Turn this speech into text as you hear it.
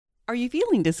Are you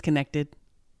feeling disconnected?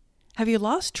 Have you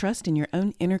lost trust in your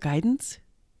own inner guidance?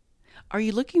 Are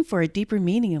you looking for a deeper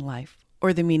meaning in life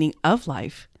or the meaning of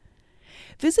life?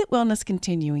 Visit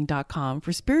wellnesscontinuing.com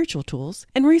for spiritual tools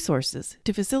and resources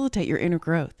to facilitate your inner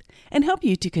growth and help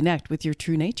you to connect with your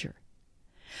true nature.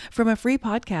 From a free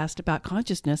podcast about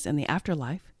consciousness and the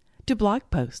afterlife to blog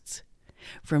posts,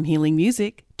 from healing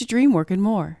music to dream work and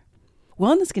more,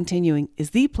 Wellness Continuing is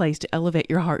the place to elevate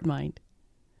your heart and mind.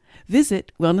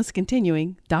 Visit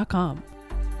wellnesscontinuing.com.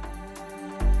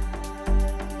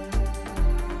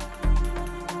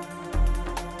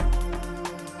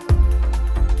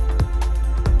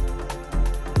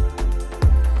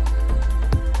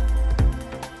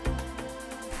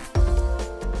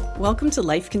 Welcome to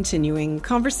Life Continuing,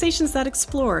 conversations that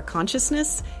explore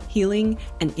consciousness, healing,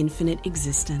 and infinite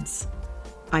existence.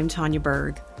 I'm Tanya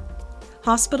Berg.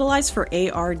 Hospitalized for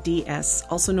ARDS,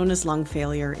 also known as lung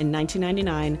failure, in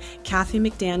 1999, Kathy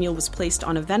McDaniel was placed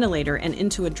on a ventilator and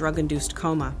into a drug-induced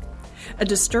coma. A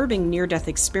disturbing near-death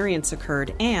experience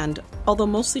occurred and, although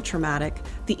mostly traumatic,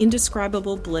 the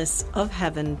indescribable bliss of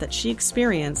heaven that she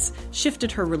experienced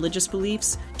shifted her religious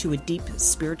beliefs to a deep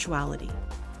spirituality.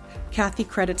 Kathy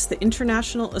credits the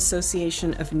International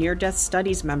Association of Near-Death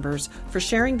Studies members for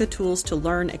sharing the tools to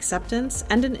learn acceptance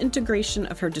and an integration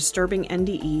of her disturbing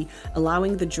NDE,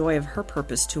 allowing the joy of her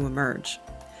purpose to emerge.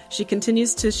 She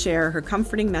continues to share her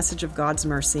comforting message of God's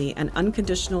mercy and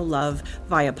unconditional love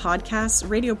via podcasts,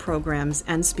 radio programs,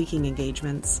 and speaking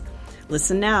engagements.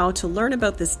 Listen now to learn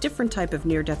about this different type of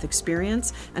near-death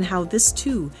experience and how this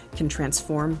too can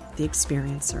transform the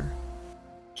experiencer.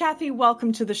 Kathy,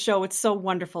 welcome to the show. It's so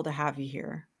wonderful to have you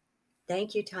here.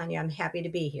 Thank you, Tanya. I'm happy to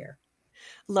be here.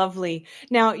 Lovely.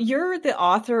 Now, you're the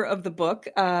author of the book,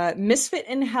 Misfit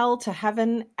in Hell to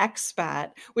Heaven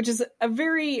Expat, which is a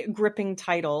very gripping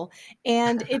title.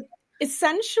 And it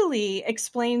essentially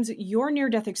explains your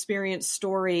near-death experience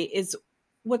story is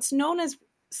what's known as,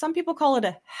 some people call it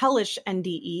a hellish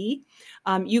NDE.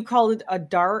 You call it a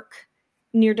dark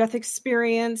near-death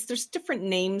experience. There's different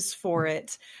names for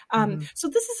it. So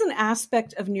this is an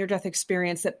aspect of near-death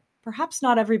experience that perhaps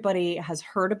not everybody has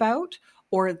heard about,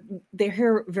 or they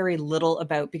hear very little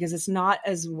about because it's not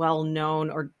as well known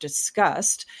or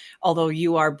discussed, although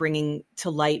you are bringing to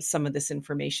light some of this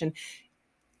information.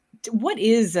 What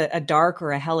is a dark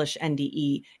or a hellish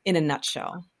NDE in a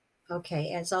nutshell?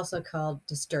 Okay, and it's also called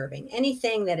disturbing.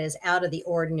 Anything that is out of the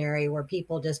ordinary, where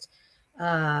people just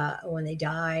when they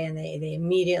die and they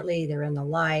immediately they're in the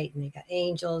light and they got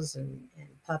angels and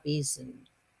puppies and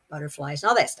butterflies and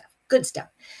all that stuff, good stuff.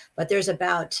 But there's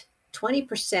about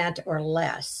 20% or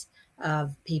less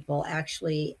of people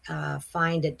actually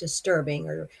find it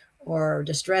disturbing or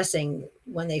distressing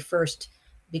when they first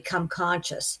become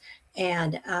conscious.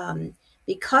 And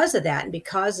because of that, and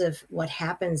because of what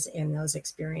happens in those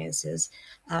experiences,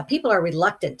 people are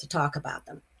reluctant to talk about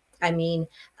them. I mean,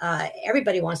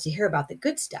 everybody wants to hear about the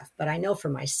good stuff, but I know for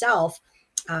myself,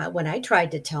 when I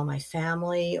tried to tell my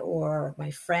family or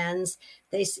my friends,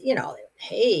 they,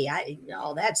 hey,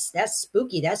 that's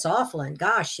spooky, that's awful, and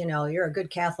gosh, you're a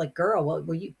good Catholic girl.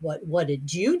 What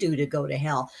did you do to go to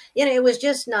hell? It was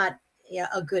just not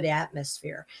a good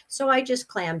atmosphere. So I just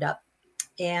clammed up,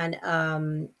 and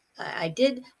I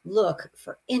did look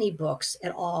for any books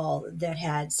at all that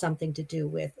had something to do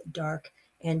with dark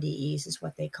NDEs, is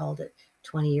what they called it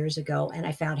 20 years ago. And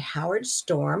I found Howard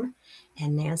Storm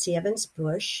and Nancy Evans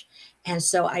Bush. And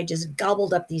so I just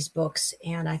gobbled up these books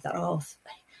and I thought, oh,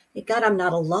 thank God I'm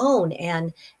not alone.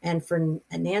 And for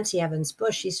Nancy Evans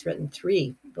Bush, she's written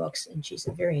 3 books and she's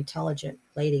a very intelligent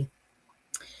lady.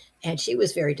 And she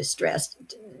was very distressed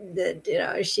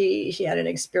that, she had an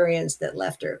experience that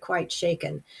left her quite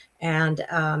shaken. And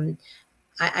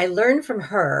I learned from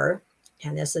her,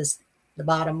 and this is the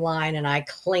bottom line, and I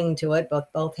cling to it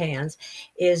both hands,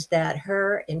 is that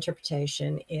her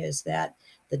interpretation is that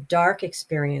the dark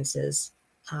experiences,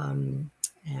 and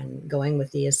going with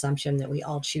the assumption that we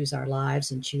all choose our lives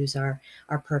and choose our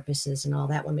purposes and all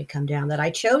that when we come down, that I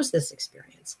chose this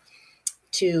experience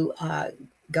to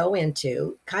go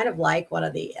into, kind of like one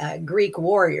of the Greek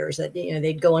warriors that,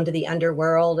 they'd go into the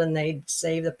underworld and they'd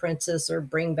save the princess or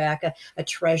bring back a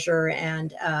treasure,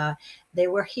 and they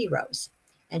were heroes.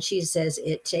 And she says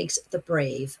it takes the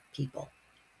brave people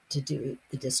to do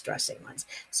the distressing ones.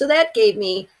 So that gave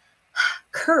me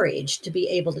courage to be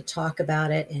able to talk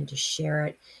about it and to share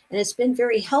it. And it's been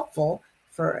very helpful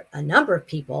for a number of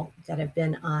people that have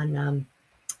been on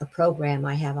a program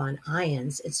I have on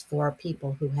IONS. It's for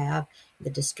people who have the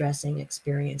distressing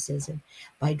experiences. And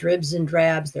by dribs and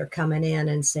drabs, they're coming in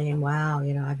and saying, wow,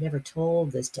 I've never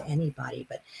told this to anybody,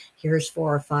 but here's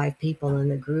 4 or 5 people in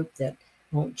the group that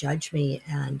won't judge me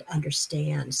and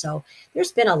understand. So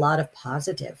there's been a lot of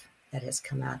positive that has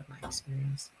come out of my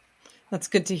experience. That's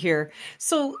good to hear.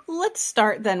 So let's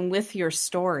start then with your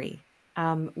story.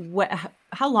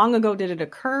 How long ago did it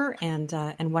occur, and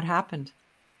what happened?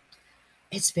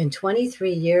 It's been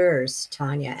 23 years,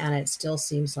 Tanya, and it still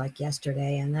seems like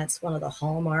yesterday. And that's one of the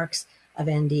hallmarks of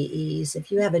NDEs.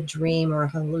 If you have a dream or a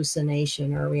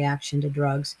hallucination or a reaction to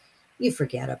drugs, you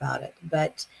forget about it.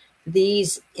 But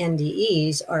these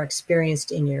NDEs are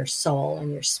experienced in your soul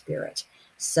and your spirit,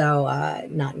 so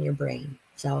not in your brain.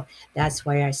 So that's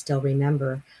why I still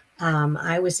remember.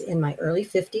 I was in my early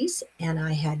 50s, and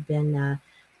I had been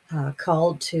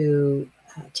called to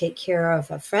take care of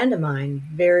a friend of mine,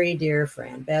 very dear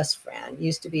friend, best friend,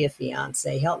 used to be a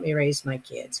fiance, helped me raise my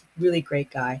kids, really great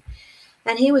guy.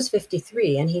 And he was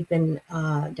 53, and he'd been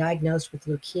diagnosed with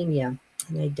leukemia.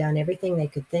 And they'd done everything they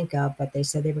could think of, but they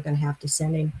said they were going to have to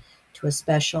send him to a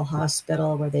special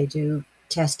hospital where they do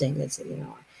testing. That's,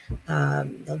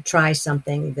 they'll try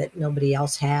something that nobody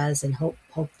else has and hope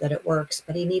that it works.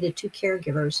 But he needed two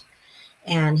caregivers,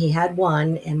 and he had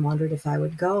one and wondered if I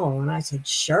would go. And I said,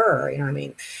 sure.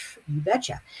 You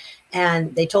betcha.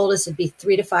 And they told us it'd be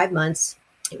 3 to 5 months.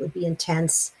 It would be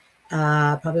intense.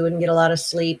 Probably wouldn't get a lot of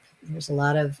sleep. There's a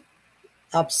lot of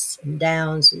ups and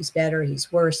downs. He's better,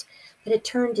 he's worse. But it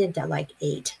turned into like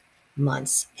 8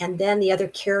 months. And then the other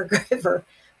caregiver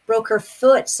broke her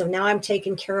foot. So now I'm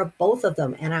taking care of both of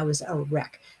them. And I was a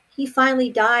wreck. He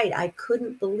finally died. I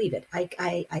couldn't believe it.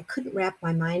 I couldn't wrap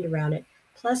my mind around it.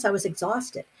 Plus, I was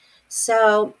exhausted.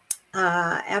 So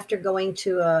after going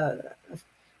to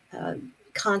a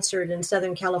concert in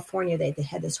Southern California, they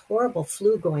had this horrible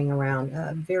flu going around,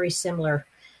 very similar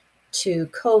to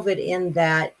COVID in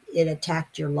that it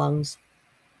attacked your lungs.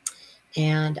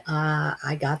 And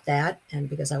I got that, and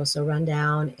because I was so run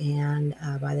down, and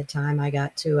by the time I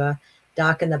got to a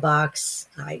doc in the box,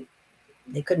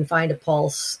 they couldn't find a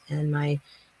pulse, and my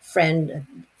friend, a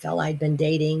fella I'd been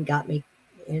dating, got me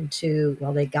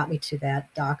they got me to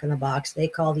that doc in the box. They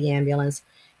called the ambulance,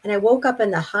 and I woke up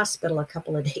in the hospital a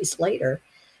couple of days later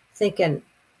thinking,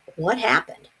 what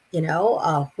happened?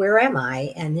 Where am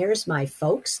I? And there's my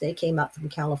folks. They came up from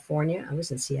California. I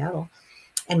was in Seattle.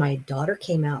 And my daughter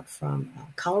came out from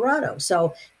Colorado.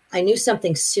 So I knew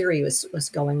something serious was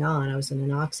going on. I was in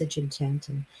an oxygen tent.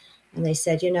 And they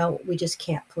said, we just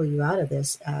can't pull you out of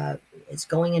this. It's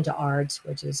going into ARDS,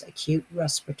 which is acute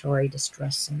respiratory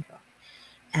distress syndrome.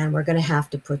 And we're going to have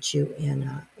to put you in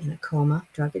a coma,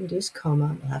 drug-induced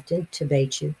coma. We'll have to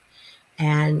intubate you.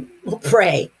 And we'll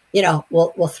pray.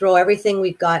 We'll throw everything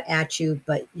we've got at you,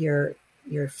 but you're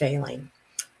failing.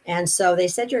 And so they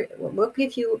said, we'll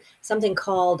give you something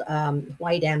called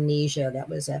white amnesia. That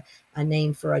was a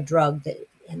name for a drug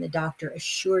and the doctor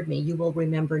assured me, you will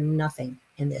remember nothing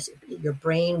in this. Your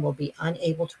brain will be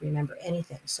unable to remember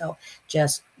anything. So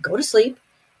just go to sleep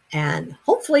and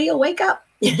hopefully you'll wake up,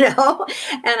 And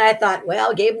I thought,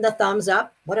 well, gave him the thumbs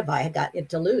up. What have I got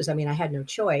to lose? I mean, I had no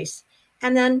choice.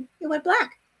 And then it went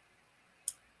black.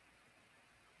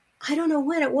 I don't know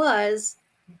when it was,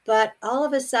 but all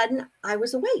of a sudden I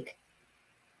was awake.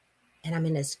 And I'm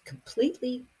in this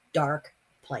completely dark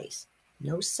place.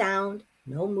 No sound,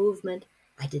 no movement.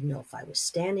 I didn't know if I was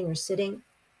standing or sitting.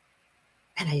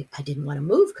 And I didn't want to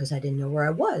move because I didn't know where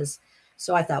I was.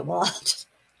 So I thought, well, I'll just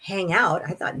hang out.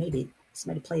 I thought maybe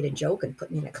somebody played a joke and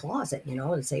put me in a closet,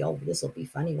 and say, oh, this will be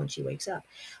funny when she wakes up.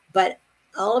 But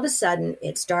all of a sudden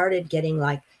it started getting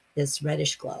like this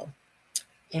reddish glow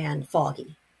and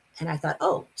foggy. And I thought,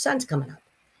 oh, sun's coming up.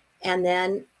 And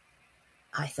then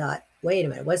I thought, wait a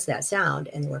minute, what's that sound?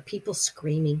 And there were people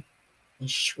screaming and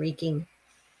shrieking,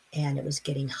 and it was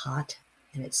getting hot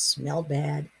and it smelled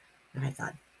bad. And I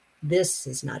thought, this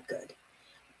is not good.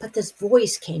 But this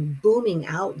voice came booming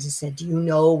out and said, do you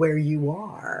know where you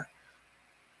are?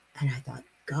 And I thought,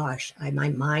 gosh, my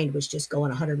mind was just going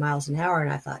 100 miles an hour.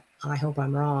 And I thought, I hope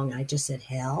I'm wrong. I just said,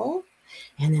 hell?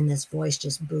 And then this voice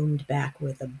just boomed back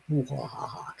with a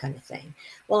boo-ha-ha-ha kind of thing.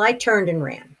 Well, I turned and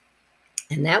ran.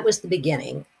 And that was the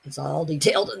beginning. It's all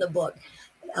detailed in the book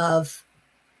of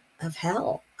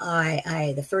hell.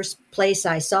 The first place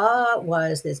I saw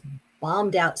was this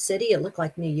bombed out city. It looked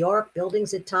like New York.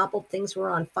 Buildings had toppled. Things were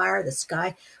on fire. The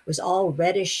sky was all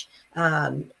reddish.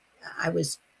 I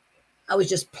was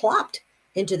just plopped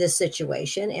into this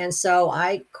situation. And so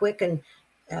I quick and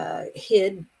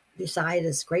hid beside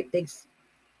this great big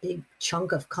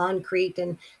chunk of concrete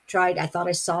and I thought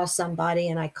I saw somebody,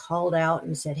 and I called out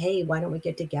and said, hey, why don't we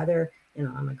get together?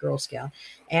 I'm a Girl Scout,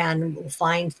 and we'll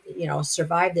find,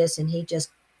 survive this. And he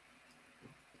just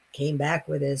came back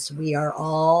with this, we are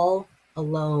all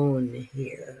alone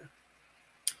here.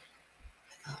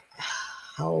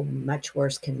 how much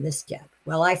worse can this get?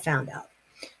 Well, I found out.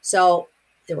 So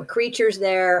there were creatures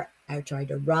there. I tried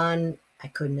to run. I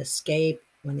couldn't escape.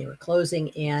 When they were closing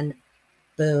in,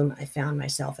 boom, I found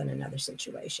myself in another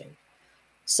situation.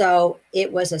 So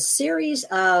it was a series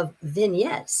of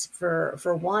vignettes, for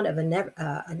want of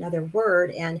another word.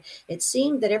 And it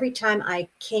seemed that every time I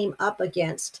came up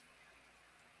against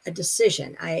a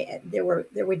decision, there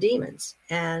were demons.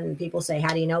 And people say,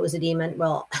 how do you know it was a demon?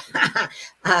 Well,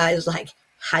 I was like,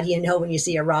 how do you know when you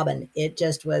see a robin? It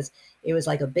was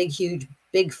like a big, huge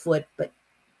Bigfoot, but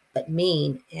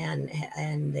mean.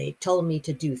 And they told me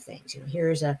to do things.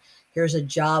 Here's a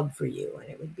job for you. And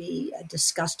it would be a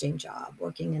disgusting job.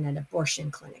 Working in an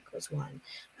abortion clinic was one.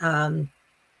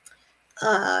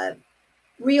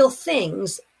 Real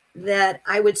things that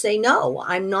I would say, no,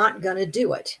 I'm not going to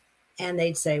do it. And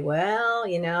they'd say, well,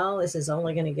 this is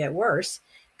only going to get worse.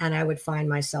 And I would find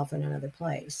myself in another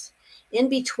place. In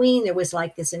between, there was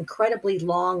like this incredibly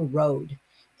long road.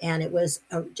 And it was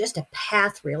just a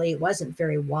path, really. It wasn't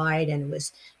very wide, and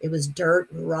it was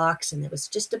dirt and rocks, and it was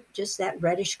just that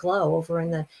reddish glow over in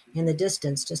the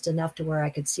distance, just enough to where I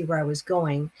could see where I was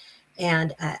going.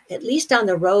 And at least on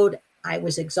the road, I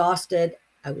was exhausted.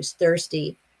 I was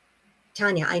thirsty.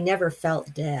 Tanya, I never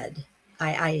felt dead.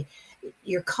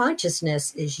 Your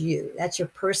consciousness is you. That's your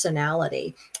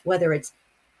personality, whether it's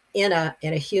in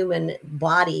a human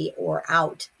body or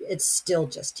out. It's still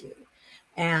just you.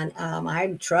 And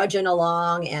I'm trudging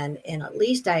along, and at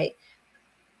least I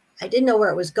didn't know where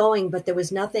it was going, but there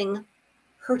was nothing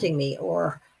hurting me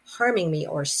or harming me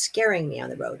or scaring me on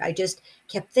the road. I just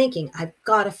kept thinking, I've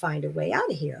got to find a way out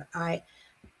of here.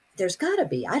 There's got to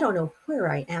be. I don't know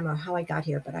where I am or how I got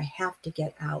here, but I have to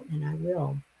get out, and I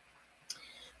will.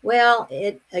 Well,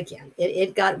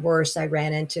 it got worse. I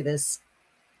ran into this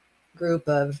group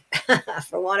of,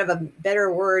 for want of a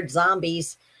better word,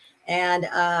 zombies. And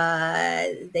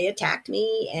they attacked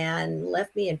me and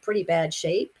left me in pretty bad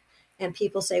shape. And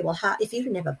people say, well, if you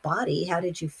didn't have a body, how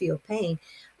did you feel pain?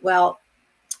 Well,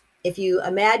 if you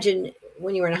imagine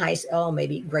when you were in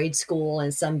maybe grade school,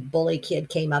 and some bully kid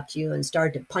came up to you and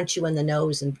started to punch you in the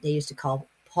nose, and they used to call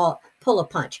pull a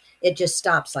punch. It just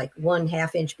stops like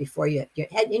 1/2 inch before your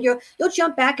head, and you'll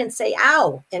jump back and say,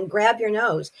 ow, and grab your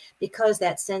nose, because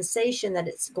that sensation that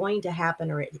it's going to happen,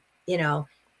 or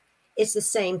it's the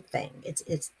same thing.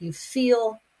 It's you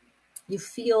feel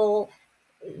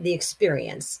the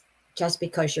experience just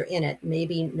because you're in it.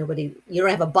 Maybe you don't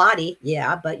have a body,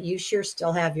 yeah, but you sure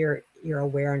still have your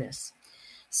awareness.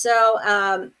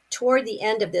 So toward the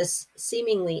end of this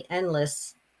seemingly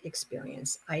endless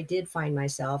experience, I did find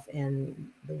myself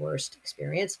in the worst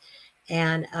experience,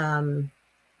 and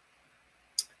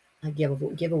I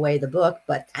give away the book,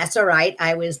 but that's all right.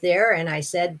 I was there, and I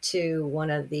said to one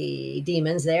of the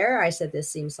demons there, I said, this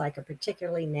seems like a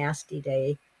particularly nasty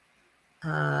day.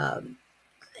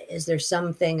 Is there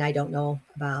something I don't know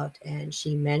about? And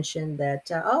she mentioned that,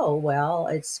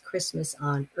 it's Christmas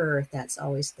on Earth. That's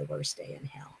always the worst day in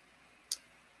hell.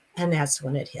 And that's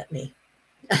when it hit me.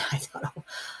 I thought,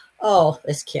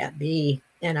 this can't be.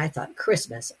 And I thought,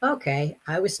 Christmas. Okay.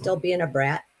 I was still being a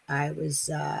brat.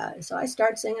 So I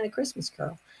started singing A Christmas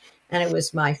Carol, and it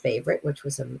was my favorite, which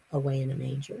was Away in a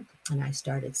Manger. And I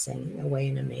started singing Away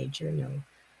in a Manger, no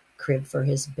crib for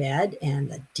his bed. And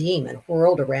the demon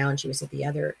whirled around. She was at the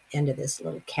other end of this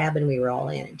little cabin we were all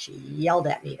in, and she yelled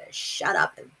at me to shut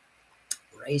up and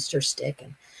raised her stick.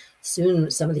 And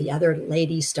soon some of the other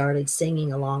ladies started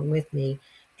singing along with me.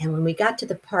 And when we got to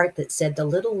the part that said, the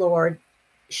little Lord,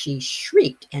 she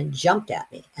shrieked and jumped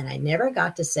at me. And I never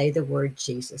got to say the word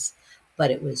Jesus,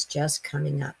 but it was just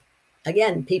coming up.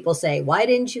 Again, people say, why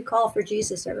didn't you call for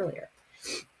Jesus earlier?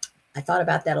 I thought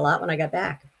about that a lot when I got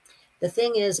back. The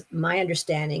thing is, my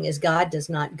understanding is God does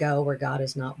not go where God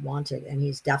is not wanted, and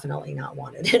he's definitely not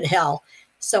wanted in hell.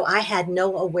 So I had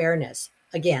no awareness.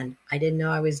 Again, I didn't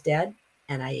know I was dead,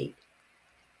 and I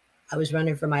was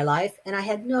running for my life, and I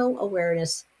had no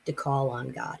awareness to call on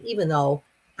God, even though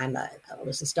I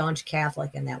was a staunch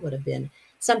Catholic, and that would have been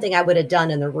something I would have done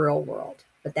in the real world.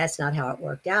 But that's not how it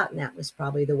worked out, and that was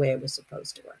probably the way it was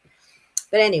supposed to work.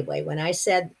 But anyway, when I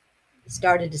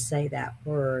started to say that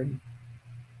word,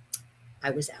 I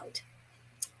was out.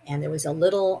 And there was a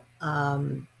little,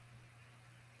 people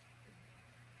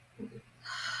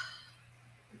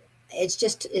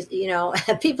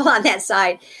on that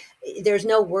side, there's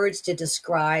no words to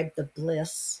describe the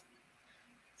bliss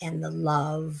and the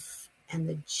love and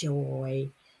the joy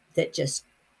that just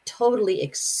totally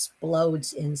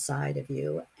explodes inside of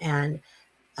you. And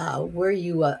were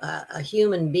you a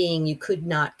human being, you could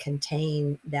not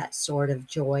contain that sort of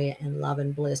joy and love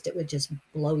and bliss. It would just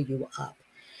blow you up.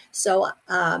 So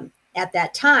at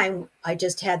that time, I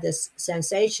just had this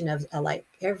sensation of like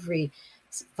every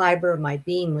fiber of my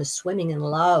being was swimming in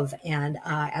love. And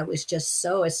I was just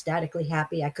so ecstatically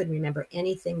happy. I couldn't remember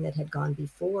anything that had gone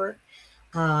before.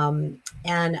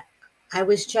 And I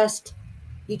was just,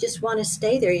 you just want to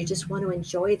stay there. You just want to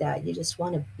enjoy that. You just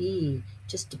want to be,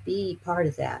 just to be part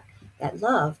of that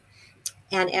love.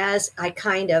 And as I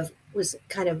was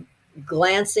kind of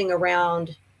glancing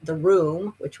around the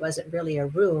room, which wasn't really a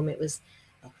room, it was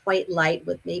a white light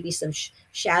with maybe some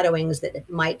shadowings that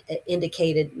might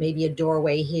indicated maybe a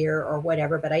doorway here or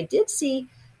whatever. But I did see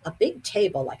a big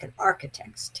table, like an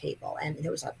architect's table, and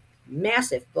there was a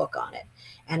massive book on it,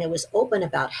 and it was open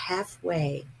about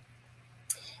halfway.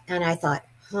 And I thought,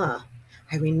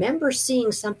 I remember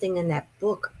seeing something in that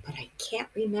book, but I can't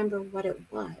remember what it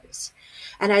was.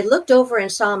 And I looked over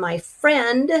and saw my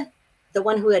friend, the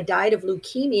one who had died of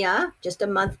leukemia just a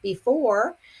month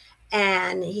before,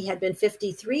 and he had been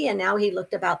 53 and now he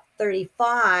looked about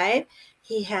 35.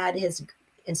 He had his,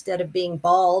 instead of being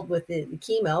bald with the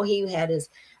chemo, he had his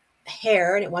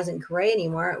hair, and it wasn't gray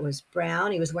anymore. It was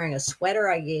brown. He was wearing a sweater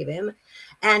I gave him,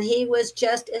 and he was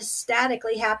just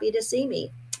ecstatically happy to see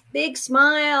me. Big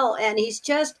smile. And he's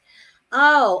just,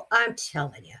 oh, I'm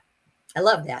telling you, I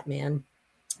love that man.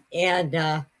 And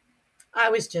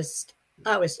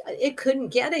it couldn't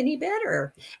get any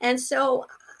better. And so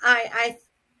I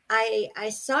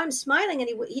saw him smiling, and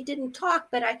he didn't talk,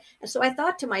 so I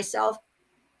thought to myself,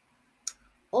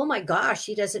 oh my gosh,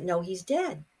 he doesn't know he's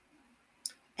dead.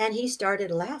 And he started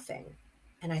laughing.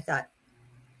 And I thought,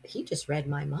 he just read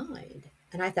my mind.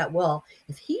 And I thought, well,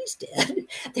 if he's dead,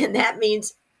 then that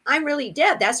means I'm really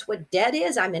dead. That's what dead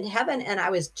is. I'm in heaven. And I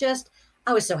was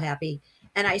so happy.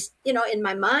 And in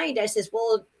my mind, I says,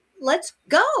 well, let's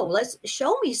go. Let's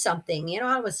show me something.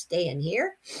 I was staying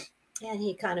here. And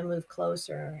he kind of moved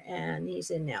closer, and he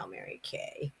said, now, Mary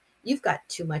Kay, you've got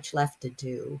too much left to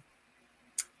do.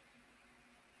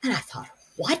 And I thought,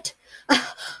 what?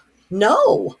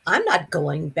 No, I'm not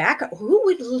going back. Who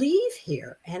would leave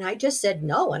here? And I just said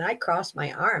no, and I crossed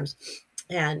my arms.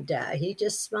 And he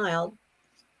just smiled.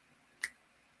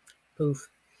 Poof.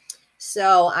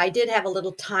 So I did have a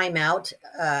little timeout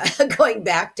going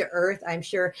back to Earth. I'm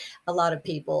sure a lot of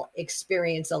people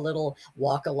experience a little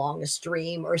walk along a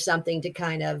stream or something to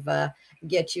kind of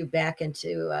get you back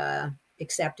into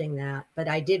accepting that. But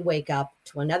I did wake up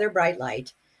to another bright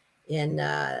light in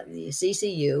the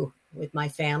CCU with my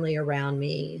family around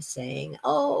me saying,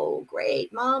 oh,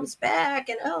 great, Mom's back.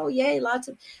 And oh, yay, lots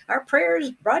of our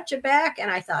prayers brought you back. And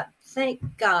I thought, thank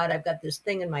God I've got this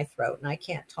thing in my throat and I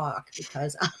can't talk,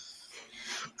 because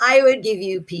I would give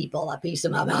you people a piece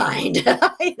of my mind.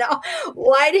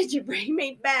 Why did you bring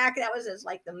me back? That was just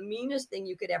like the meanest thing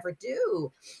you could ever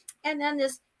do. And then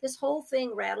this whole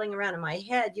thing rattling around in my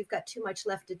head, you've got too much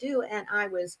left to do. And I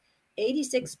was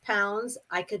 86 pounds.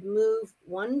 I could move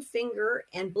one finger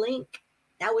and blink.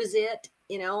 That was it.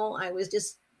 I was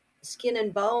just skin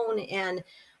and bone. And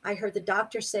I heard the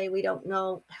doctor say, we don't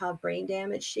know how brain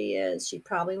damaged she is. She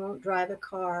probably won't drive a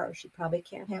car. She probably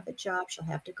can't have a job. She'll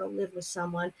have to go live with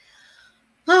someone.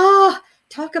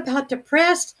 Talk about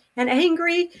depressed and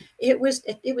angry. It was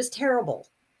terrible,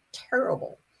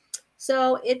 terrible.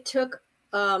 So it took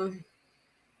a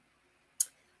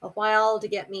while to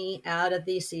get me out of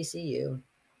the CCU.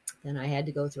 Then I had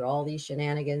to go through all these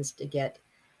shenanigans to get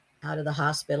out of the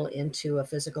hospital into a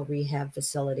physical rehab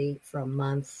facility for a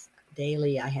month.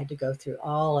 Daily, I had to go through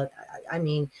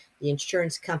the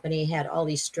insurance company had all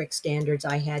these strict standards.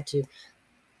 I had to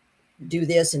do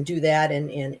this and do that,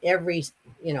 and every,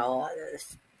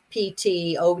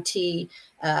 PT, OT,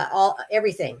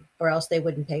 everything, or else they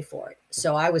wouldn't pay for it.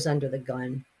 So I was under the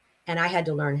gun, and I had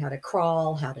to learn how to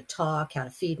crawl, how to talk, how to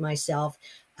feed myself,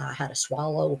 how to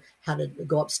swallow, how to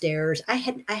go upstairs. I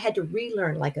had to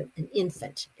relearn like an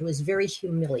infant. It was very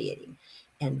humiliating,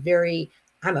 and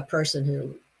I'm a person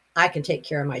who, I can take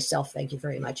care of myself, thank you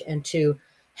very much. And to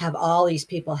have all these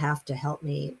people have to help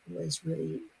me was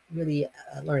really, really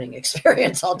a learning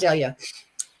experience, I'll tell you.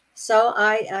 So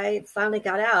I finally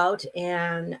got out,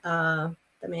 and the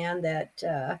man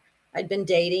that I'd been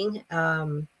dating,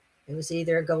 it was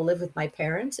either go live with my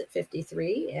parents at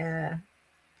 53,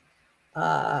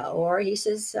 or he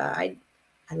says, I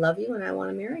love you and I want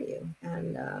to marry you.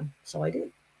 And so I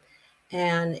did.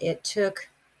 And it took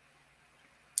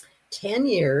 10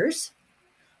 years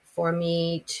for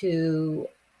me to,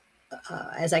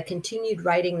 as I continued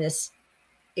writing this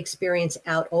experience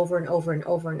out over and over and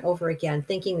over and over again,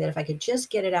 thinking that if I could just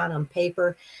get it out on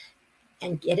paper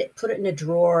and put it in a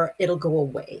drawer, it'll go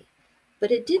away.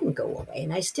 but it didn't go away.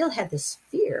 And I still had this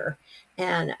fear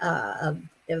and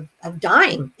of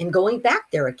dying and going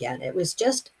back there again. It was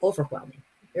just overwhelming,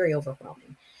 very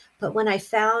overwhelming. But when I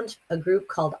found a group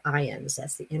called IANDS,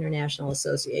 that's the International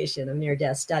Association of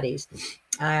Near-Death Studies,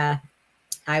 I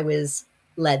was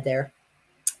led there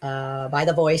by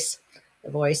the voice. The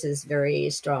voice is very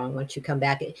strong once you come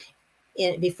back.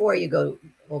 Before you go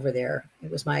over there,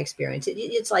 it was my experience.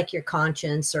 It's like your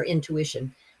conscience or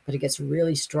intuition, but it gets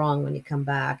really strong when you come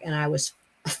back. And I was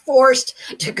forced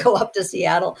to go up to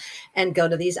Seattle and go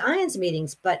to these IANDS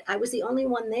meetings, but I was the only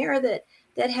one there that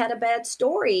had a bad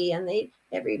story. And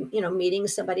every meeting,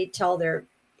 somebody tell their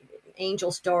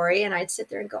angel story, and I'd sit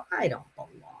there and go, I don't belong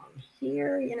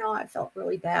here. I felt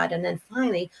really bad. And then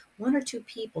finally, one or two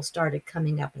people started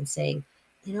coming up and saying,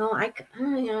 I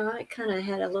kind of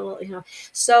had a little,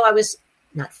 so I was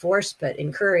not forced, but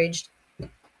encouraged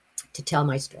to tell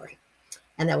my story.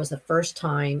 And that was the first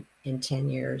time in 10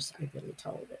 years I really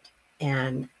told it.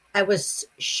 And I was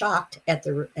shocked at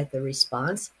the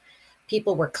response.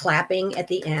 People were clapping at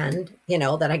the end,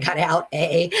 that I got out,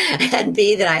 A, and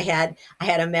B, that I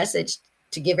had a message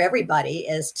to give everybody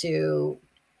as to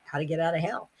how to get out of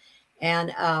hell.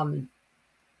 And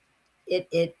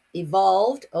it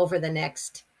evolved over the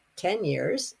next 10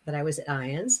 years that I was at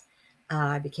IANDS.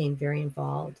 I became very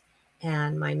involved.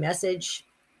 And my message,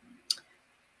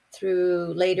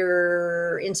 through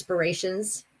later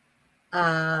inspirations,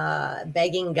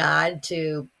 begging God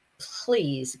to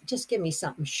please just give me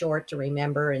something short to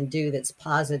remember and do that's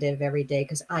positive every day,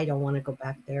 because I don't want to go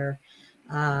back there.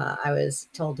 I was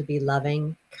told to be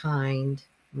loving, kind,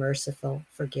 merciful,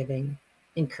 forgiving,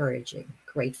 encouraging,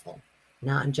 grateful,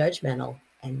 non-judgmental,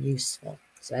 and useful.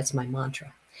 So that's my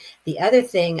mantra. The other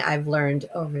thing I've learned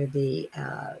over the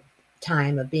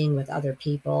time of being with other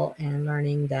people and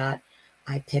learning that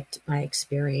I picked my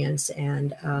experience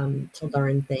and to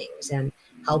learn things, and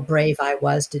how brave I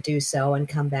was to do so and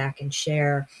come back and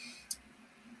share,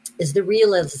 is the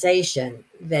realization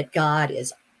that God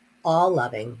is all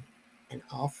loving and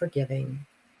all forgiving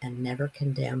and never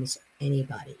condemns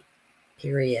anybody,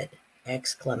 period,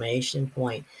 exclamation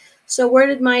point. So where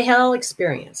did my hell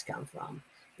experience come from?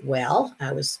 Well,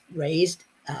 I was raised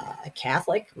a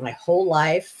Catholic my whole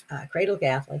life, cradle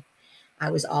Catholic. I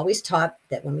was always taught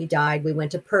that when we died, we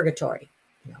went to purgatory.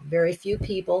 Very few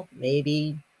people,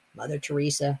 maybe Mother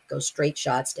Teresa, go straight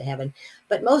shots to heaven,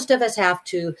 but most of us have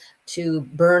to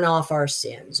burn off our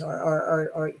sins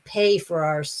or pay for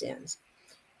our sins.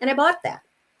 And I bought that,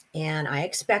 and I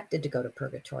expected to go to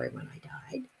purgatory when I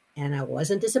died, and I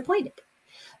wasn't disappointed.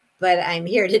 But I'm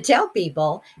here to tell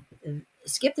people,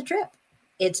 skip the trip.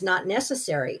 It's not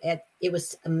necessary. It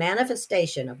was a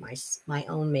manifestation of my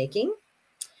own making.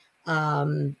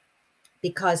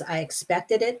 Because I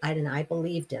expected it, and I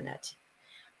believed in it.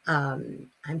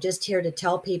 I'm just here to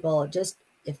tell people, just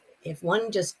if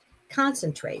one just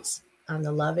concentrates on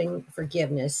the loving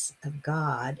forgiveness of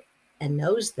God and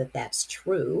knows that that's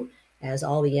true, as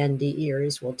all the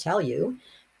NDEers will tell you,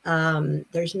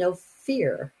 there's no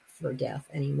fear for death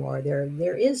anymore.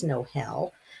 There is no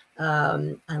hell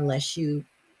unless you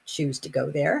choose to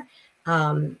go there.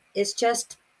 It's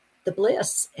just the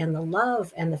bliss and the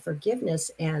love and the forgiveness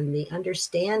and the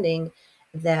understanding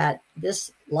that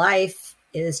this life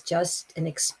is just an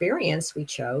experience we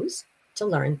chose to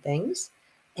learn things.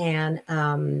 And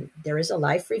there is a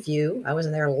life review. I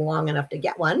wasn't there long enough to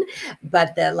get one,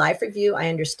 but the life review, I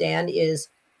understand, is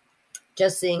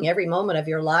just seeing every moment of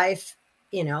your life,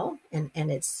 and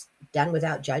it's done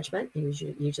without judgment.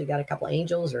 You usually got a couple of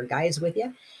angels or guides with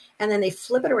you. And then they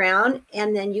flip it around,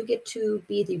 and then you get to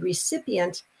be the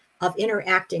recipient of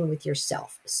interacting with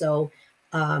yourself. So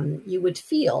you would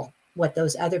feel what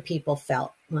those other people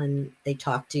felt when they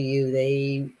talked to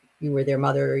you. You were their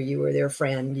mother, you were their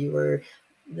friend, you were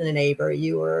the neighbor,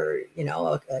 you were,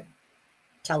 a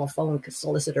telephone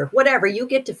solicitor, whatever. You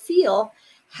get to feel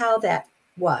how that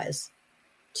was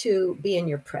to be in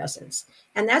your presence.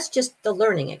 And that's just the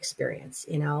learning experience,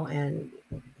 and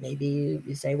maybe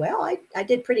you say, well, I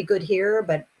did pretty good here,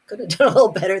 but could have done a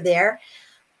little better there.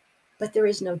 But there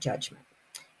is no judgment.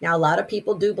 Now, a lot of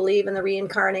people do believe in the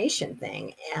reincarnation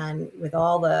thing. And with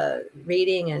all the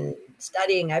reading and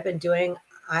studying I've been doing,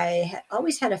 I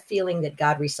always had a feeling that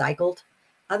God recycled.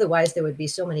 Otherwise, there would be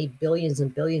so many billions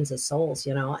and billions of souls,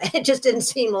 It just didn't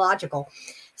seem logical.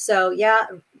 So, yeah,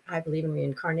 I believe in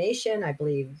reincarnation. I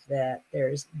believe that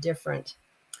there's different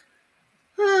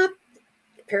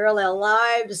parallel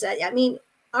lives. I mean,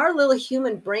 our little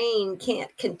human brain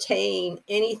can't contain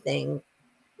anything,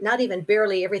 not even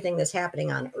barely everything that's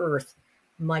happening on Earth,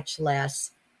 much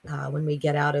less when we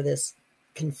get out of this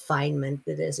confinement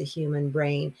that is a human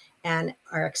brain and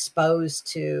are exposed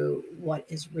to what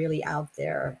is really out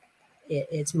there.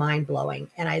 It's mind blowing.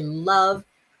 And I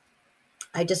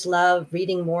just love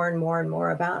reading more and more and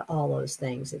more about all those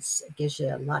things. It gives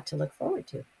you a lot to look forward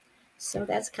to. So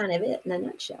that's kind of it in a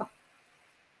nutshell.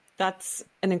 That's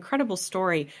an incredible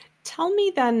story. Tell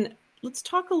me then, let's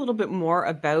talk a little bit more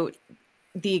about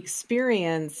the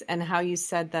experience and how you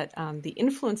said that the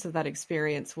influence of that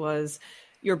experience was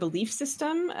your belief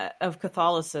system of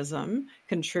Catholicism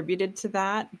contributed to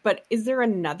that. But is there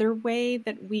another way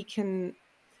that we can?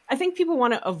 I think people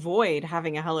want to avoid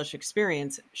having a hellish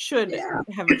experience should, Yeah.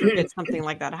 heaven forbid, something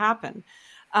like that happen.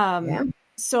 Yeah.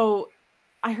 So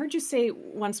I heard you say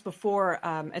once before,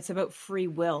 it's about free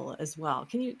will as well.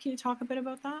 Can you talk a bit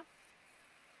about that?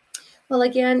 Well,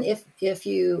 again, if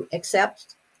you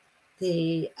accept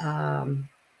the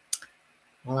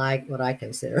what I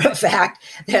consider a fact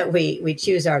that we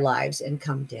choose our lives and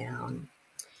come down,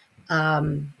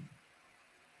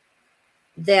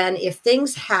 then if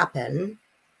things happen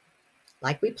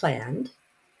like we planned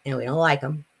and we don't like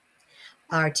them,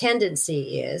 our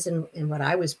tendency is, and what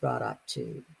I was brought up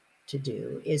to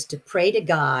do, is to pray to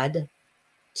God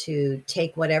to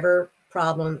take whatever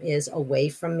problem is away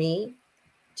from me,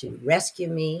 to rescue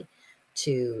me,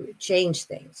 to change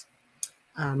things.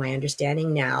 My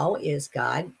understanding now is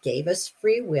God gave us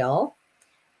free will,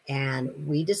 and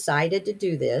we decided to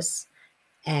do this.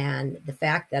 And the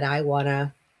fact that I want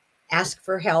to ask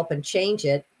for help and change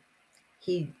it,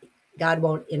 God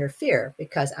won't interfere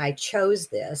because I chose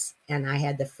this and I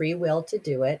had the free will to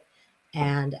do it.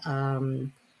 And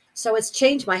so it's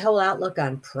changed my whole outlook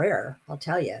on prayer, I'll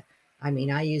tell you. I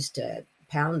mean, I used to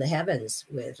pound the heavens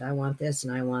with, I want this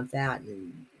and I want that,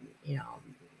 and,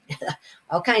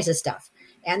 all kinds of stuff.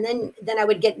 And then I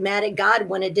would get mad at God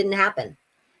when it didn't happen.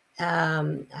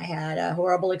 I had a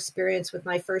horrible experience with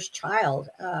my first child.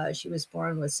 She was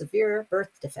born with severe birth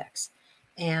defects.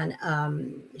 And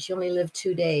she only lived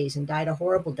 2 days and died a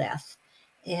horrible death.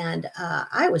 And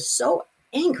I was so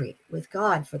angry with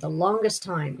God for the longest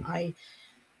time. I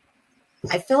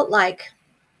felt like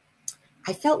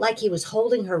he was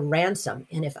holding her ransom.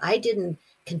 And if I didn't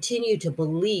continue to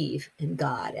believe in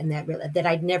God and that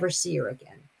I'd never see her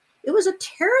again, it was a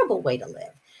terrible way to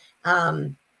live.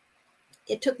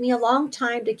 It took me a long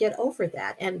time to get over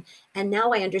that. And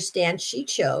now I understand she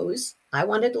chose. I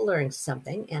wanted to learn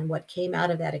something. And what came out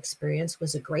of that experience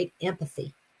was a great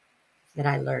empathy that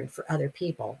I learned for other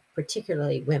people,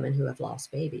 particularly women who have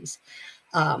lost babies.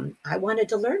 I wanted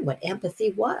to learn what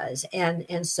empathy was.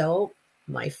 And so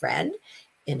my friend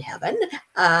in heaven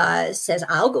says,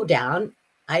 I'll go down.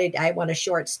 I want a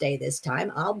short stay this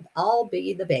time. I'll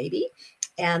be the baby.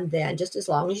 And then just as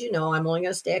long as you know, I'm only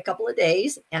going to stay a couple of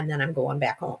days and then I'm going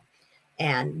back home.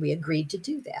 And we agreed to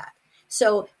do that.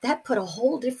 So that put a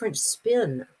whole different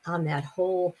spin on that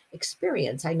whole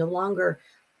experience. I no longer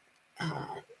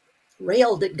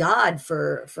railed at God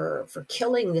for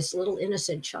killing this little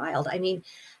innocent child. I mean,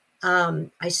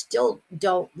 I still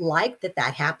don't like that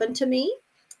happened to me.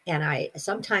 And I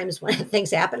sometimes when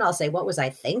things happen, I'll say, what was I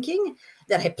thinking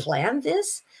that I planned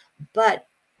this? But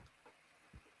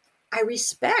I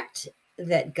respect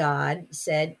that God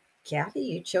said, Kathy,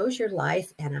 you chose your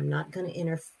life and I'm not going to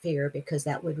interfere because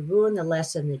that would ruin the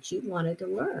lesson that you wanted to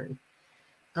learn.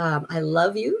 I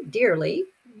love you dearly.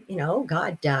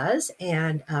 God does.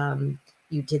 And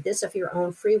you did this of your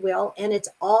own free will and it's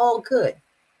all good.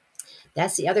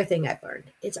 That's the other thing I've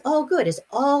learned. It's all good. It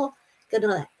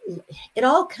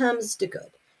all comes to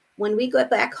good. When we go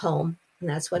back home, and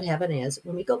that's what heaven is,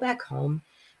 when we go back home,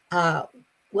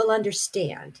 we'll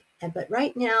understand. But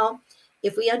right now,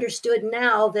 if we understood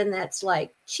now, then that's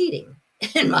like cheating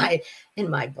in my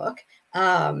book.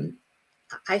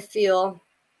 I feel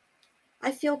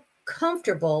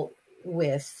comfortable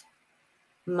with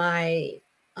my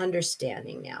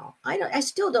understanding now. I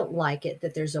still don't like it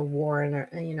that there's a war in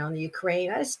the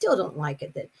Ukraine. I still don't like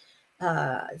it that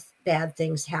bad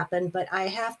things happen, but I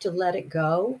have to let it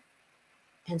go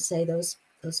and say those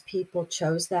people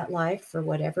chose that life for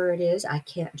whatever it is. I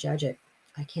can't judge it.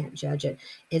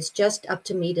 It's just up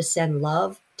to me to send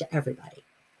love to everybody.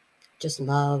 Just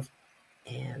love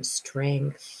and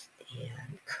strength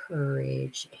and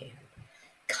courage and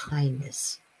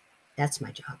kindness. That's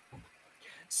my job.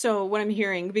 So what I'm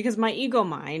hearing, because my ego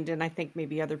mind, and I think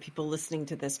maybe other people listening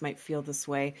to this might feel this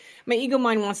way, my ego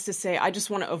mind wants to say, I just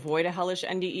want to avoid a hellish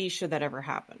NDE should that ever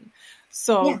happen.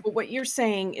 So Yeah. But what you're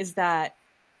saying is that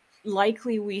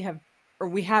likely we have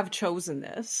chosen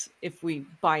this if we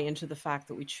buy into the fact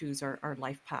that we choose our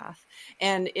life path.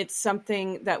 And it's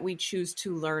something that we choose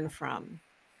to learn from,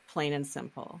 plain and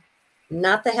simple.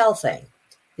 Not the hell thing.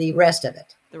 the rest of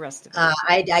it. The rest of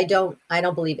it. I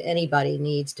don't believe anybody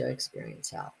needs to experience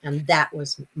hell, and that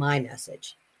was my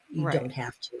message. You Right. don't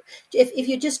have to. If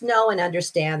you just know and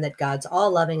understand that God's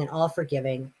all loving and all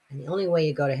forgiving, and the only way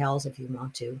you go to hell is if you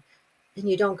want to, then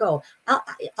you don't go.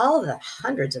 All the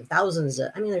hundreds of thousands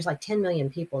of, I mean, there's like 10 million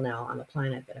people now on the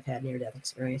planet that have had near-death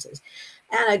experiences,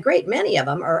 and a great many of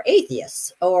them are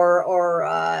atheists or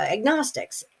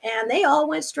agnostics, and they all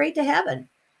went straight to heaven.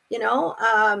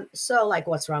 So like,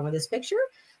 what's wrong with this picture?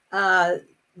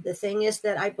 The thing is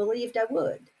that I believed I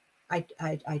would.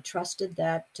 I trusted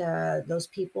that those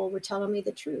people were telling me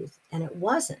the truth, and it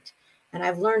wasn't. And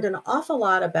I've learned an awful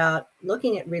lot about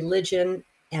looking at religion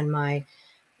and my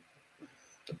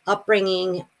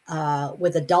upbringing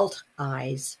with adult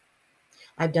eyes.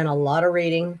 I've done a lot of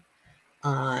reading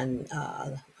on,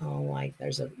 like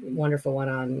there's a wonderful one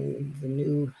on the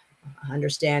new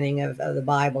understanding of the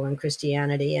Bible and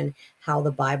Christianity and how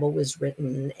the Bible was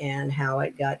written and how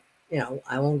it got,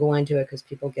 I won't go into it because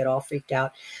people get all freaked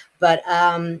out. But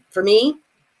for me,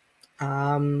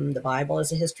 the Bible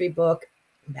is a history book,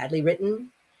 badly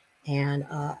written, and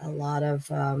a lot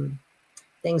of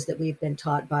things that we've been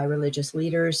taught by religious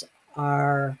leaders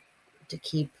are to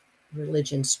keep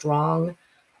religion strong,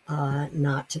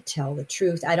 not to tell the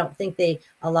truth. I don't think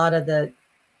a lot of the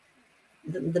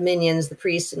minions, the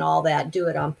priests and all that do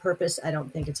it on purpose. I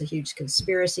don't think it's a huge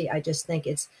conspiracy. I just think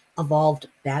it's evolved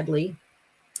badly.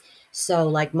 So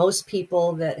like most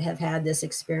people that have had this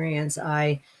experience,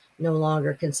 I no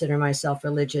longer consider myself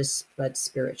religious, but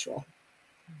spiritual.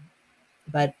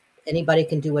 But anybody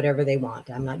can do whatever they want.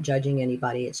 I'm not judging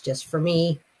anybody. It's just for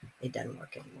me, it doesn't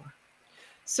work anymore.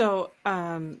 So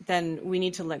then we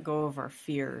need to let go of our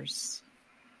fears,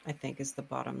 I think, is the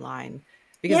bottom line,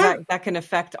 because that can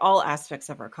affect all aspects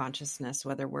of our consciousness,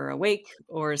 whether we're awake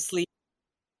or asleep.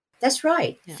 That's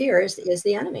right. Yeah. Fear is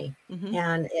the enemy. Mm-hmm.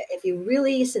 And if you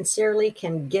really sincerely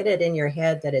can get it in your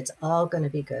head that it's all going to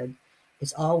be good,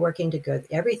 it's all working to good,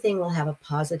 everything will have a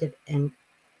positive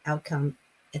outcome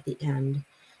at the end.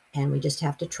 And we just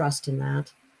have to trust in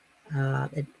that,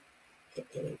 and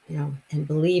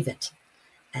believe it.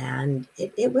 And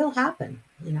it will happen.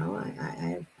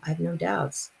 I have no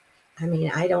doubts. I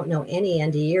mean, I don't know any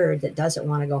NDEer that doesn't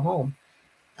want to go home.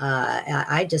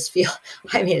 I just feel,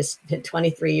 it's been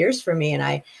 23 years for me, and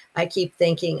I keep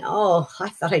thinking, I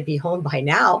thought I'd be home by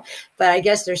now, but I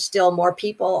guess there's still more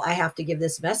people I have to give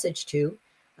this message to.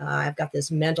 I've got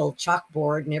this mental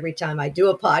chalkboard, and every time I do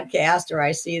a podcast or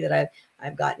I see that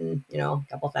I've gotten, a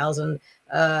couple thousand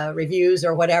reviews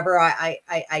or whatever,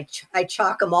 I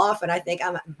chalk them off, and I think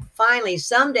finally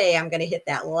someday I'm going to hit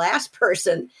that last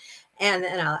person, and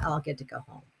then I'll get to go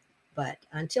home. But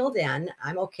until then,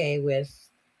 I'm okay with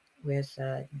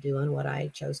doing what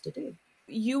I chose to do.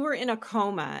 You were in a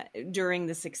coma during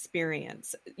this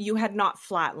experience. You had not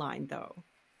flatlined, though.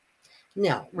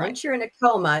 No. Right. Once you're in a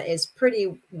coma, it's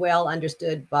pretty well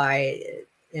understood by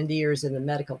NDErs in the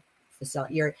medical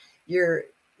facility. You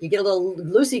get a little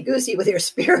loosey-goosey with your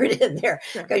spirit in there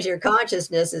because your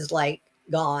consciousness is like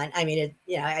gone.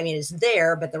 It's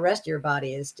there, but the rest of your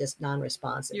body is just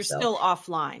non-responsive. You're still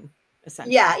offline.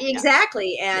 Yeah,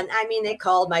 exactly. And they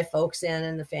called my folks in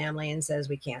and the family and says,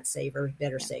 we can't save her.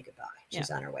 Better say goodbye.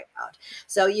 She's on her way out.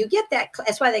 So you get that.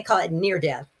 That's why they call it near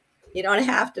death. You don't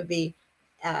have to be,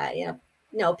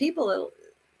 people,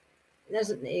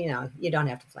 you don't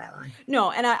have to flatline.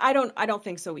 No. And I don't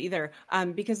think so either.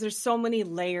 Because there's so many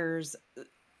layers.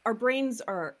 Our brains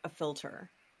are a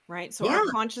filter. Right. So our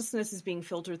consciousness is being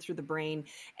filtered through the brain,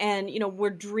 and, we're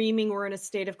dreaming. We're in a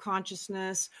state of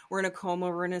consciousness. We're in a coma.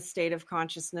 We're in a state of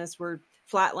consciousness. We're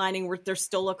flatlining. There's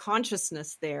still a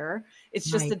consciousness there.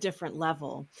 It's just a different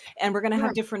level, and we're going to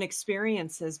have different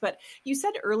experiences. But you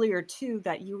said earlier too,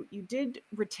 that you did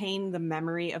retain the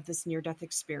memory of this near-death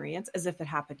experience as if it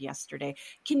happened yesterday.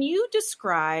 Can you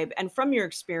describe, and from your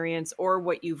experience or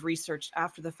what you've researched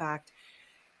after the fact,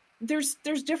 there's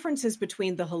differences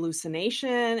between the hallucination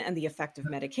and the effect of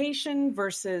medication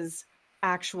versus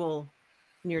actual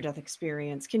near-death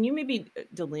experience. Can you maybe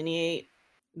delineate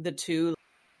the two?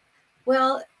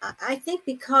 Well, I think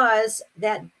because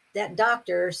that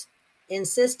doctor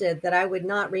insisted that I would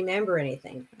not remember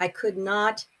anything. I could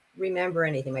not remember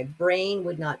anything. My brain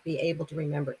would not be able to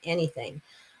remember anything.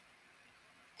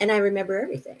 And I remember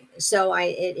everything. So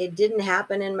it didn't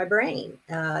happen in my brain.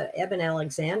 Eben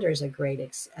Alexander is a great,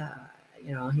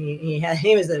 he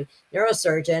was a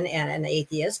neurosurgeon and an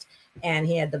atheist, and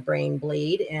he had the brain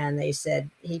bleed. And they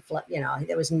said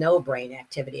there was no brain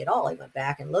activity at all. He went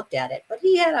back and looked at it, but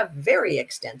he had a very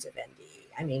extensive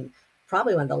NDE.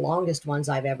 Probably one of the longest ones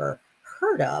I've ever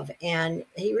heard of. And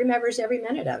he remembers every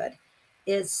minute of it.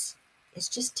 it's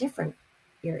just different.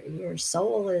 Your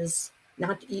soul is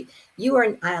not you. You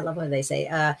are. I love what they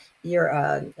say. You're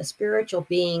a spiritual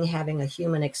being having a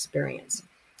human experience.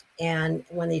 And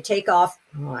when they take off,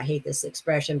 oh, I hate this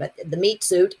expression, but the meat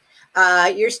suit,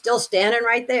 you're still standing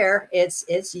right there.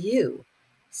 It's you.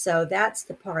 So that's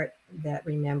the part that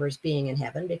remembers being in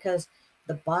heaven, because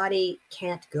the body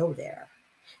can't go there.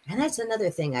 And that's another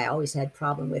thing I always had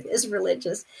problem with is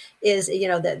religious, is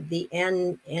the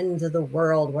end of the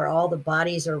world where all the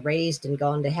bodies are raised and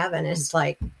going to heaven. And it's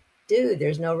like, dude,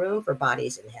 there's no room for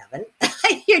bodies in heaven.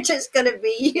 You're just going to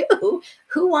be you.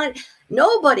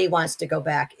 Nobody wants to go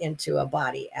back into a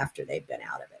body after they've been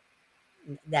out of it.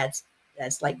 That's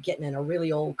like getting in a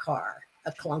really old car,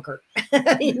 a clunker.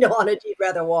 You don't want to, you'd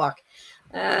rather walk.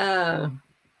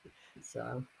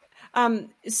 So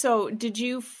So did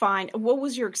you find, what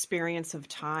was your experience of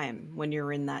time when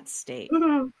you're in that state?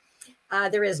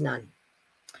 There is none.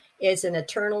 It's an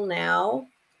eternal now.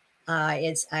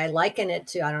 I liken it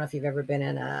to, I don't know if you've ever been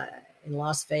in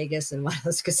Las Vegas in one of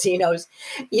those casinos.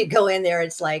 You go in there,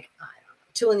 it's like, I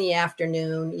don't know, 2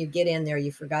 PM. You get in there,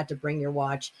 you forgot to bring your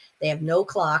watch. They have no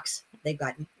clocks. They've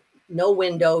got no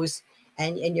windows.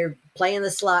 And you're playing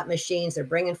the slot machines. They're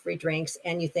bringing free drinks.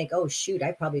 And you think, oh, shoot,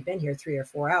 I've probably been here 3 or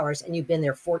 4 hours. And you've been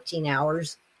there 14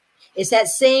 hours. It's that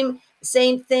same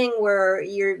thing where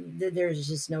there's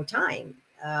just no time.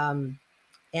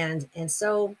 And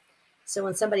so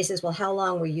when somebody says, well, how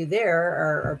long were you there?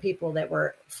 Or people that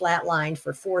were flatlined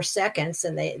for 4 seconds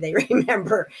and they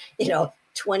remember,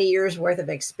 20 years worth of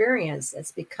experience,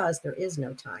 that's because there is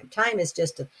no time. Time is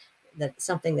just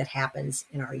something that happens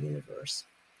in our universe.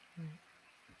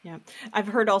 Yeah. I've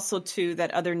heard also too that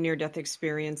other near-death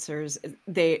experiencers,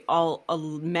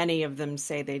 many of them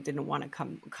say they didn't want to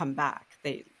come back.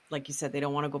 They, like you said, they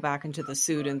don't want to go back into the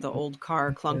suit and the old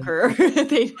car clunker.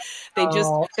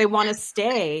 They want to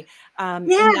stay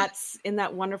in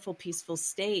that wonderful, peaceful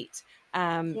state.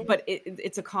 But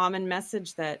it's a common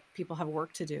message that people have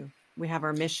work to do. We have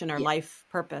our mission, our life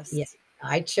purpose. Yes,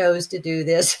 I chose to do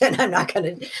this, and I'm not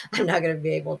going to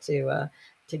be able to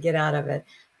get out of it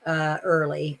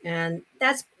early, and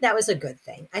that was a good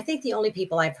thing. I think the only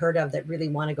people I've heard of that really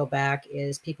want to go back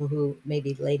is people who,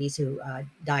 maybe ladies who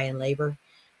die in labor,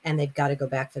 and they've got to go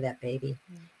back for that baby,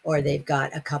 or they've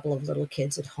got a couple of little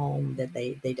kids at home that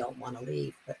they don't want to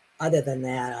leave. But other than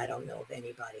that, I don't know of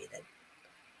anybody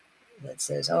that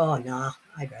says, oh no,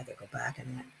 I'd rather go back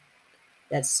in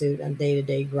that suit and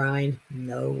day-to-day grind.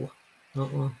 No.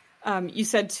 You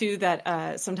said too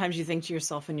that sometimes you think to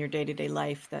yourself in your day-to-day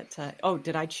life that, oh,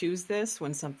 did I choose this?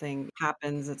 When something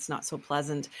happens, it's not so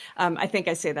pleasant. I think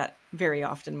I say that very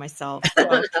often myself.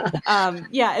 So, I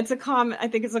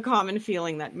think it's a common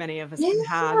feeling that many of us can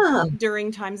have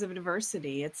during times of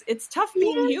adversity. It's tough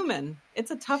being human.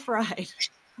 It's a tough ride.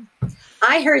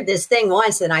 I heard this thing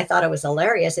once and I thought it was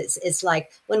hilarious. It's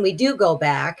like when we do go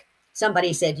back,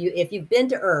 somebody said, if you've been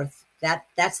to Earth,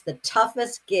 that's the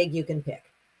toughest gig you can pick.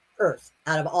 Earth,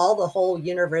 out of all the whole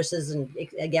universes and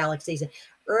galaxies,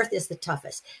 Earth is the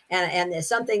toughest. And there's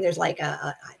something, there's like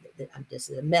this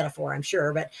is a metaphor, I'm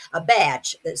sure, but a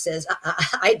badge that says,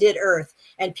 I did Earth.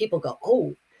 And people go,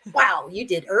 oh, wow, you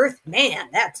did Earth? Man,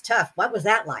 that's tough. What was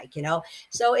that like?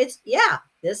 So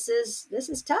this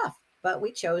is tough, but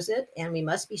we chose it, and we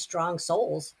must be strong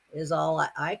souls is all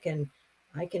I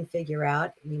can figure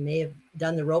out. We may have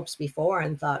done the ropes before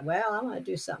and thought, well, I'm going to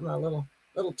do something a little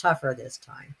tougher this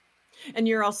time. And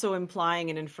you're also implying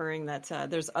and inferring that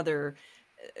there's other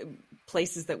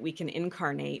places that we can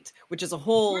incarnate, which is a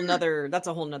whole nother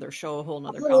show, a whole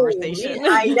nother conversation.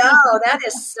 I know, that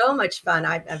is so much fun.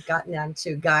 I've gotten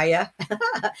onto Gaia,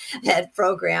 that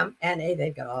program, and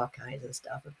they've got all kinds of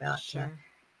stuff about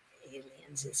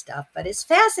aliens and stuff, but it's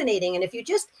fascinating. And if you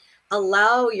just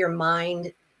allow your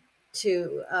mind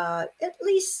to at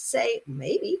least say,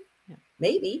 maybe,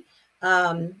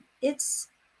 it's,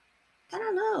 I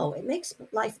don't know, it makes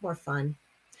life more fun.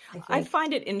 I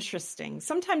find it interesting.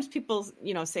 Sometimes people,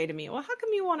 say to me, well, how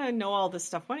come you want to know all this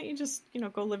stuff? Why don't you just,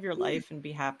 go live your life and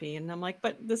be happy? And I'm like,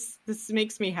 but this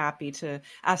makes me happy to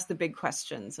ask the big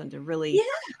questions and to really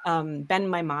bend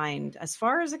my mind as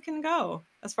far as it can go,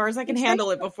 as far as I can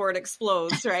handle it before it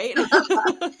explodes, right?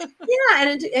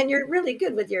 And you're really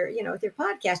good with your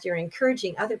podcast. You're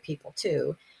encouraging other people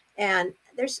too. And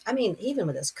even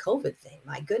with this COVID thing,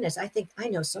 my goodness, I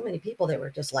know so many people that were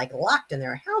just like locked in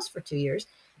their house for 2 years,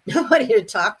 nobody to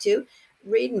talk to,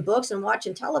 reading books and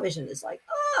watching television. It's like,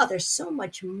 there's so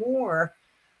much more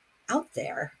out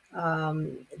there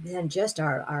than just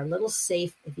our little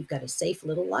safe, if you've got a safe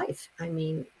little life. I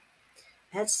mean,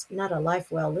 that's not a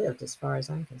life well lived as far as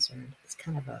I'm concerned. It's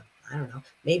kind of I don't know,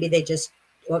 maybe they just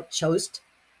chose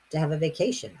to have a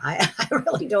vacation. I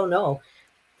really don't know,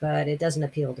 but it doesn't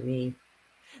appeal to me.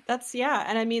 That's, yeah.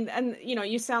 And I mean, and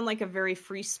you sound like a very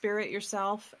free spirit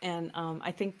yourself. And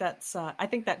I think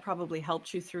that probably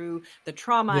helped you through the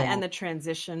trauma Yeah. and the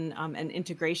transition and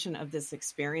integration of this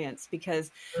experience,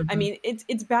 because I Mhm. mean,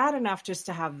 it's bad enough just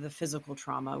to have the physical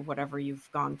trauma, whatever you've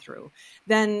gone through.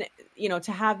 Then,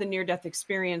 to have the near-death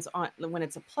experience when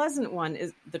it's a pleasant one,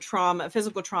 is the trauma,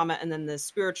 physical trauma, and then the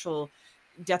spiritual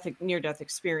near-death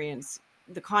experience.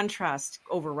 The contrast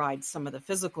overrides some of the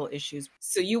physical issues.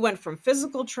 So you went from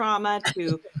physical trauma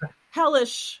to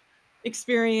hellish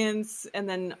experience, and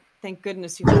then thank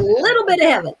goodness you A had little bit of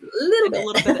heaven, a little a bit.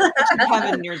 little bit of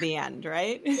heaven near the end,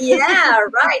 right? Yeah,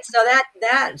 right. So that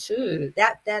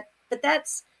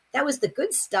was the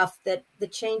good stuff that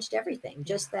changed everything.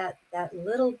 Just that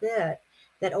little bit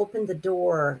that opened the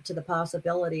door to the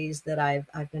possibilities that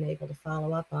I've been able to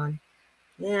follow up on.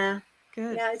 Yeah.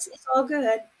 Good. Yeah, it's all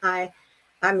good.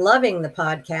 I'm loving the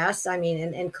podcast. I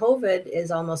mean, and COVID is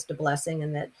almost a blessing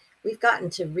in that we've gotten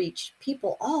to reach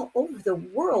people all over the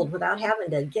world without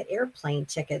having to get airplane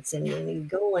tickets and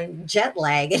go and jet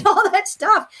lag and all that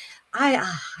stuff. I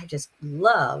just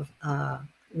love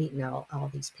meeting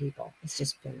all these people. It's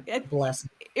just been a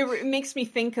blessing. It makes me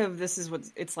think of, this is what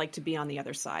it's like to be on the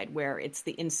other side, where it's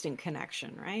the instant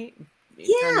connection, right?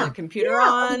 You turn the computer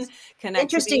on, connect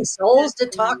interesting souls to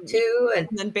talk to, and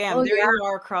then bam, you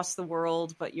are across the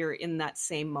world, but you're in that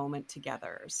same moment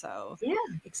together. So yeah,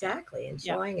 exactly,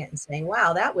 enjoying it and saying,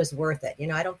 "Wow, that was worth it."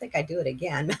 I don't think I'd do it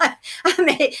again. I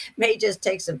may just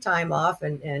take some time off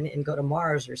and go to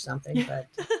Mars or something. But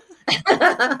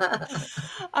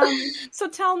so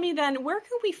tell me then, where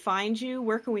can we find you?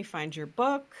 Where can we find your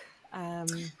book?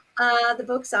 The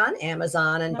book's on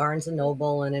Amazon and Barnes and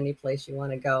Noble and any place you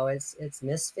want to go. It's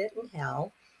Misfit in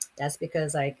Hell. That's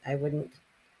because I wouldn't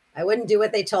do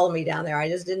what they told me down there. I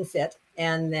just didn't fit.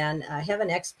 And then I have an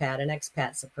expat. An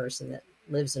expat's a person that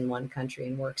lives in one country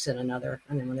and works in another.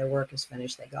 And then when their work is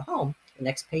finished, they go home, an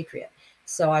expatriate.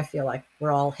 So I feel like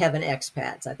we're all heaven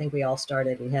expats. I think we all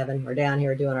started in heaven. We're down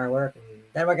here doing our work, and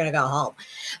then we're going to go home.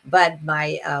 But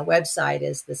my website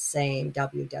is the same,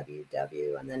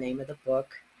 www, and the name of the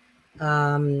book.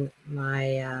 My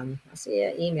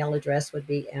email address would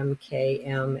be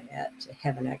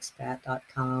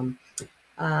mkm@heavenexpat.com.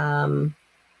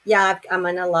 Yeah, I'm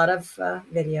in a lot of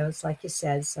videos, like you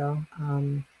said. So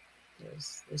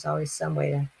there's always some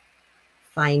way to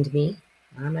find me.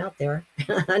 I'm out there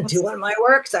doing my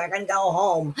work so I can go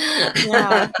home.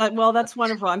 Yeah, well, that's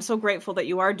wonderful. I'm so grateful that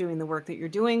you are doing the work that you're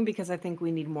doing, because I think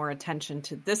we need more attention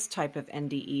to this type of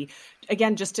NDE.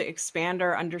 Again, just to expand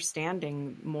our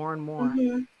understanding more and more.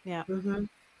 Mm-hmm. Yeah. Mm-hmm.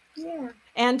 Yeah.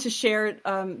 And to share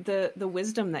the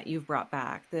wisdom that you've brought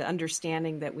back, the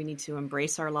understanding that we need to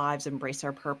embrace our lives, embrace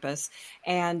our purpose,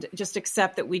 and just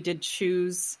accept that we did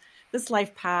choose this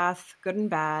life path, good and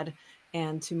bad,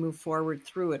 and to move forward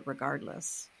through it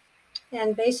regardless.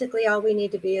 And basically all we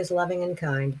need to be is loving and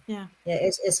kind. Yeah.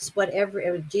 It's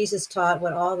whatever Jesus taught,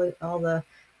 what all the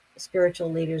spiritual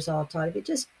leaders all taught. If you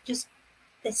just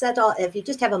if you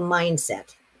just have a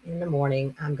mindset in the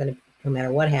morning, no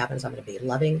matter what happens, I'm going to be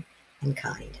loving and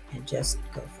kind, and just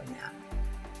go from that.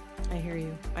 I hear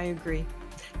you. I agree.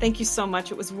 Thank you so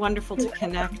much. It was wonderful to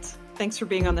connect. Thanks for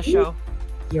being on the show.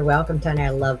 You're welcome, Tanya. I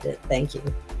loved it. Thank you.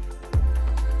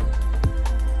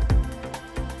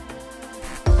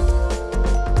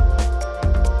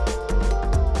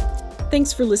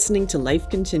 Thanks for listening to Life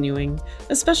Continuing.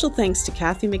 A special thanks to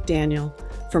Kathy McDaniel.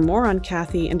 For more on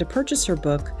Kathy and to purchase her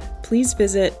book, please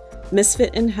visit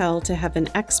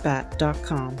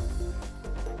misfitinhelltoheavenexpat.com.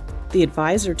 The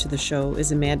advisor to the show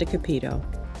is Amanda Capito.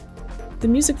 The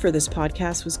music for this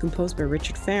podcast was composed by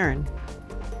Richard Farron.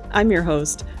 I'm your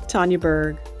host, Tanya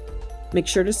Berg. Make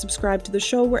sure to subscribe to the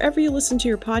show wherever you listen to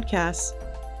your podcasts,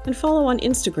 and follow on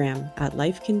Instagram at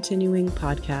Life Continuing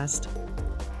Podcast.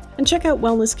 And check out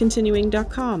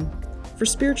wellnesscontinuing.com for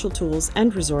spiritual tools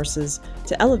and resources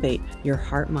to elevate your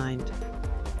heart-mind.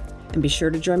 And be sure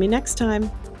to join me next time,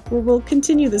 where we'll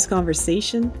continue this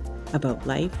conversation about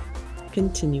life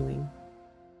continuing.